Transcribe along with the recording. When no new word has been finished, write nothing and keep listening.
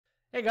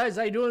Hey guys,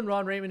 how you doing?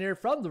 Ron Raymond here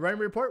from the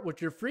Raymond Report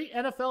with your free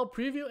NFL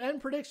preview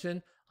and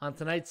prediction on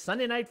tonight's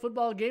Sunday night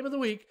football game of the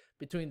week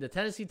between the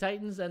Tennessee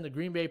Titans and the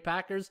Green Bay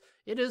Packers.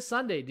 It is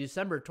Sunday,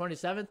 December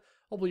 27th.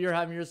 Hopefully you're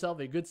having yourself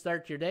a good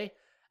start to your day.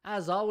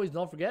 As always,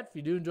 don't forget, if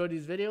you do enjoy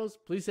these videos,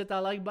 please hit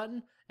that like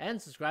button and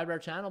subscribe to our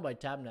channel by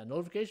tapping that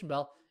notification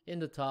bell in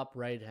the top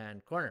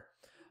right-hand corner.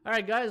 All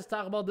right, guys, let's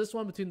talk about this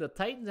one between the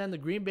Titans and the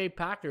Green Bay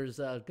Packers.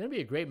 It's going to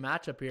be a great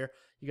matchup here.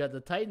 You got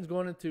the Titans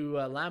going into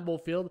Lambeau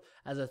Field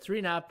as a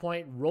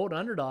 3.5-point road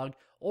underdog.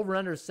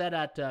 Over-under set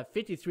at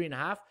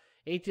 53.5.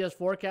 ATS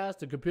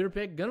forecast, the computer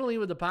pick, going to lean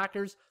with the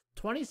Packers,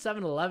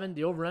 27-11.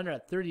 The over-under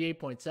at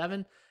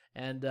 38.7.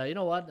 And you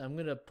know what? I'm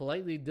going to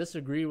politely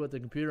disagree with the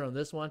computer on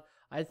this one.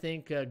 I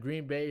think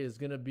Green Bay is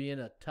going to be in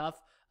a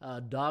tough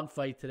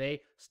dogfight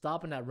today,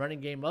 stopping that running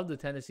game of the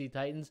Tennessee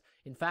Titans.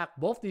 In fact,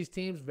 both these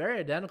teams very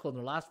identical in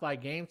their last 5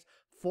 games,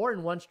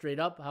 4-1 straight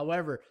up.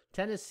 However,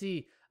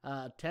 Tennessee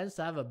tends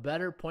to have a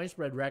better point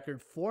spread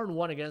record,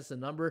 4-1 against the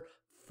number,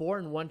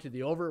 4-1 to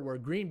the over, where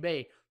Green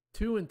Bay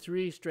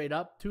 2-3 straight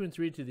up,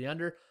 2-3 to the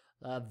under.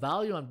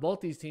 Value on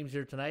both these teams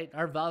here tonight.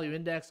 Our value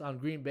index on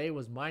Green Bay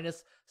was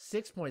minus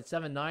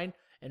 6.79,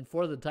 and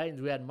for the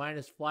Titans we had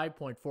minus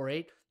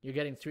 5.48. You're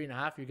getting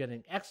 3.5. You're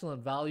getting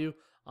excellent value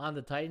on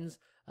the Titans.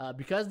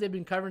 Because they've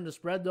been covering the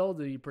spread, though,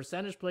 the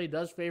percentage play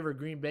does favor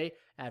Green Bay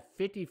at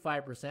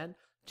 55%.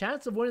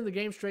 Chance of winning the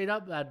game straight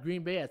up at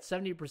Green Bay at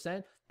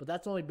 70%, but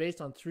that's only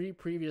based on 3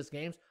 previous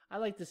games. I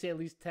like to see at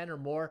least 10 or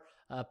more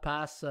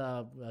past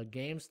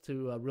games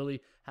to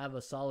really have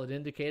a solid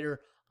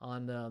indicator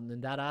on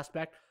in that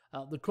aspect.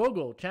 The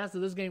Krogo, chance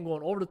of this game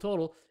going over the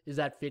total is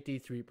at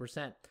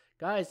 53%.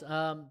 Guys,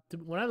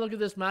 when I look at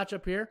this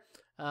matchup here,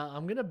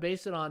 I'm going to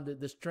base it on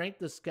the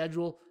strength of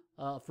schedule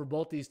for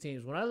both these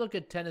teams. When I look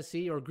at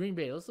Tennessee or Green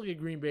Bay, let's look at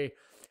Green Bay.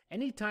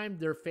 Anytime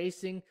they're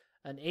facing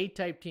an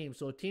A-type team,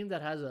 so a team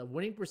that has a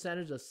winning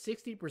percentage of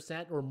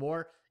 60% or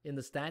more in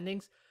the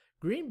standings,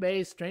 Green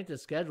Bay's strength of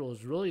schedule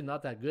is really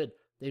not that good.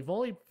 They've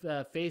only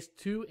faced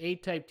 2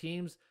 A-type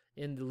teams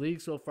in the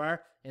league so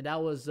far, and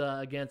that was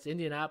against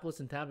Indianapolis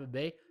and Tampa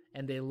Bay,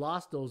 and they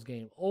lost those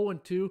games.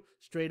 0-2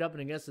 straight up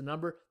and against the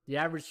number. The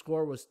average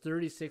score was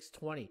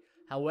 36-20.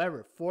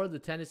 However, for the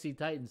Tennessee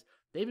Titans,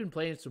 they've been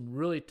playing some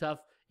really tough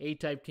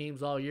A-type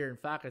teams all year. In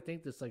fact, I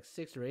think there's like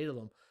 6 or 8 of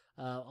them.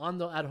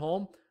 At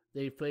home,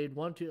 they played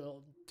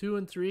 2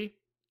 and 3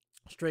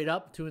 straight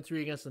up, 2 and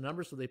 3 against the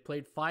number. So they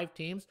played 5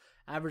 teams.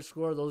 Average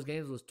score of those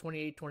games was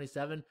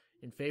 28-27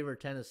 in favor of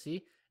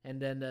Tennessee.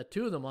 And then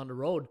 2 of them on the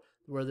road,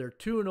 where they're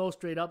 2-0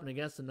 straight up and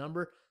against the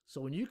number.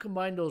 So when you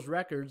combine those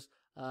records,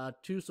 so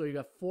you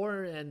got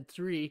 4 and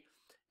 3,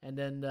 and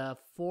then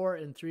 4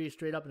 and 3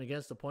 straight up and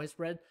against the point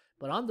spread.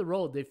 But on the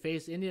road, they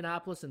faced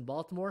Indianapolis and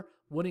Baltimore,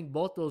 winning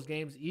both those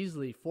games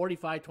easily,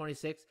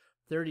 45-26,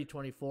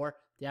 30-24.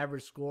 The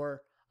average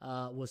score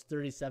was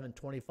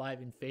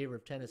 37-25 in favor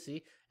of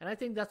Tennessee. And I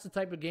think that's the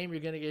type of game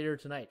you're going to get here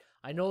tonight.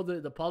 I know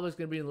the public's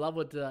going to be in love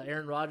with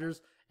Aaron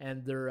Rodgers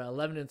and their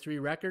 11-3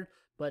 record,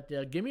 but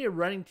give me a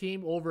running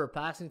team over a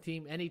passing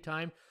team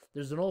anytime.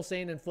 There's an old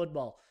saying in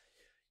football: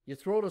 you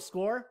throw to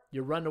score,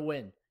 you run to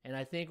win. And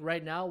I think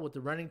right now with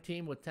the running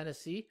team with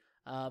Tennessee,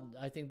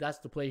 I think that's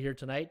the play here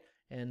tonight.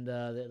 And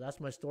that's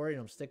my story,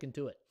 and I'm sticking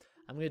to it.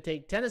 I'm going to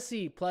take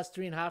Tennessee plus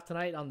 3.5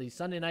 tonight on the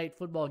Sunday night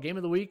football game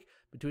of the week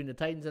between the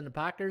Titans and the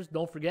Packers.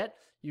 Don't forget,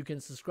 you can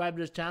subscribe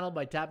to this channel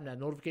by tapping that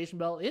notification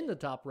bell in the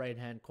top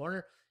right-hand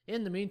corner.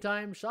 In the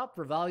meantime, shop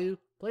for value,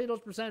 play those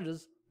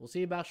percentages. We'll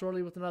see you back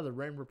shortly with another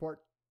Raymond Report.